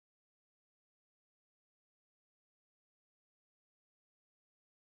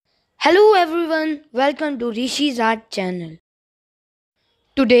Hello everyone, welcome to Rishi's Art channel.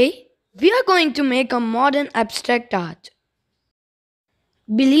 Today we are going to make a modern abstract art.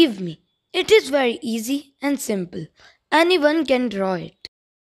 Believe me, it is very easy and simple. Anyone can draw it.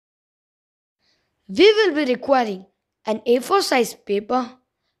 We will be requiring an A4 size paper,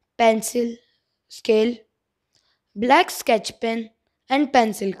 pencil, scale, black sketch pen and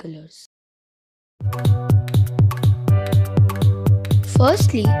pencil colors.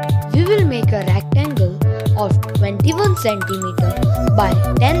 Firstly, we will make a rectangle of 21 cm by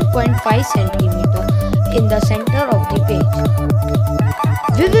 10.5 cm in the center of the page.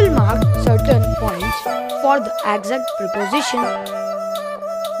 We will mark certain points for the exact preposition.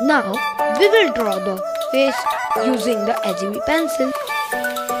 Now, we will draw the face using the HB pencil.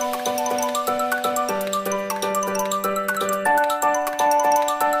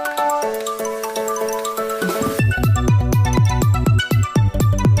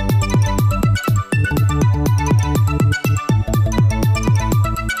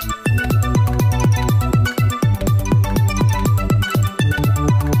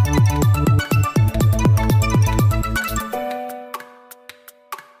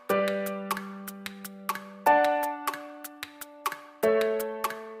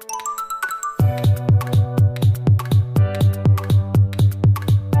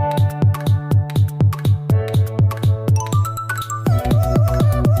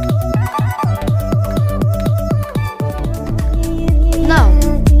 Now,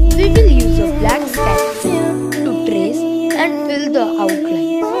 we will use a black sketch to trace and fill the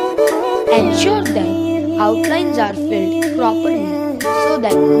outlines. Ensure that outlines are filled properly so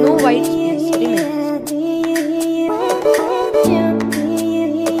that no white space remains.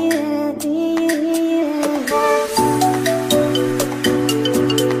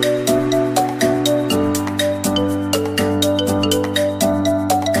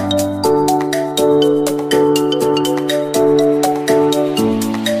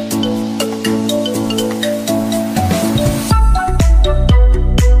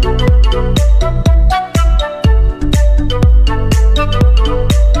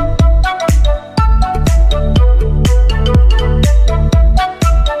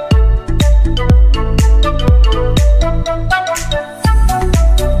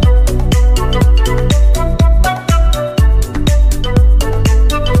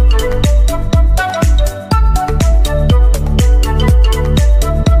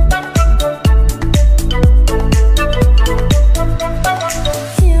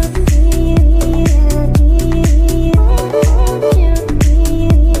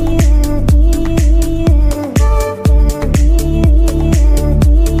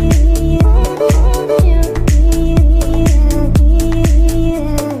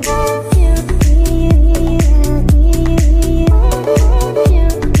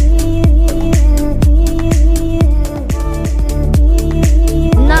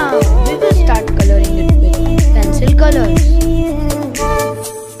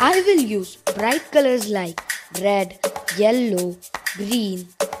 I will use bright colors like red, yellow, green,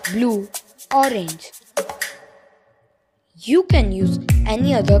 blue, orange. You can use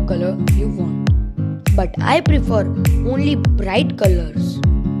any other color you want, but I prefer only bright colors.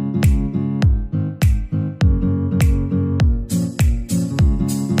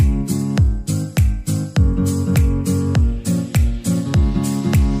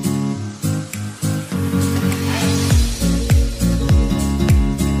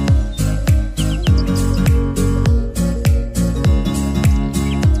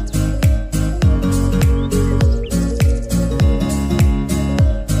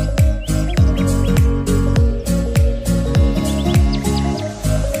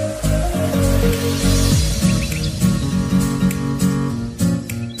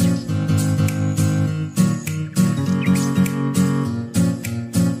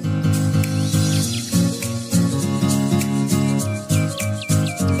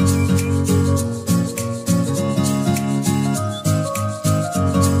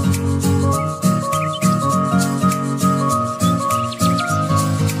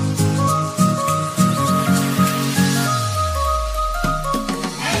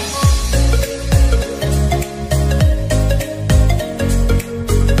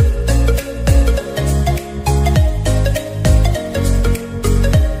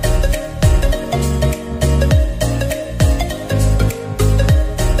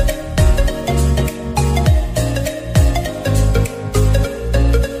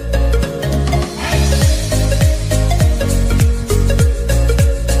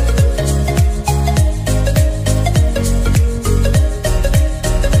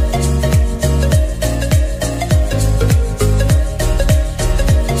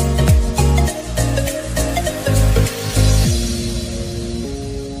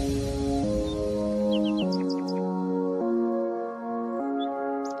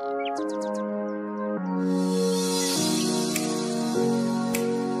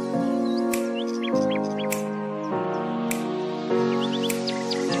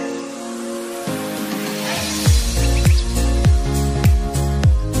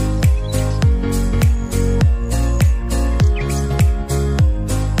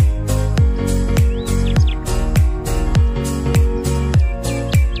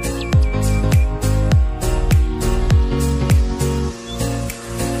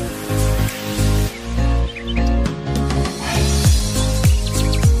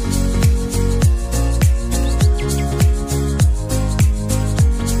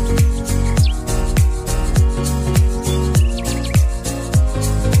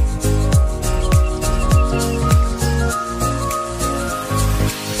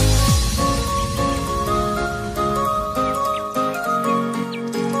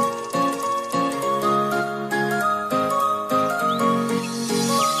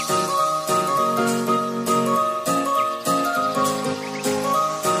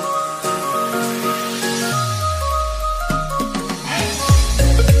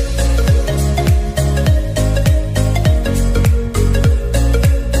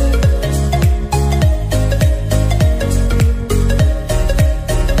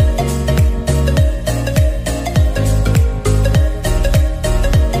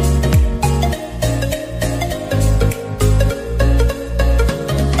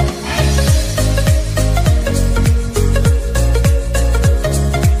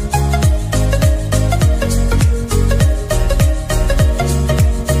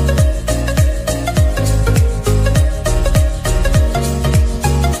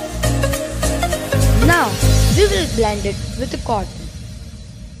 blend it with cotton.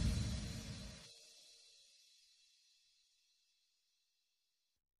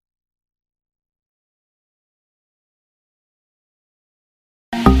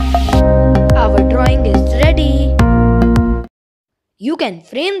 Our drawing is ready. You can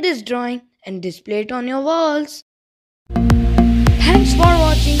frame this drawing and display it on your walls. Thanks for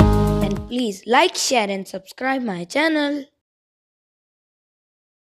watching and please like, share and subscribe my channel.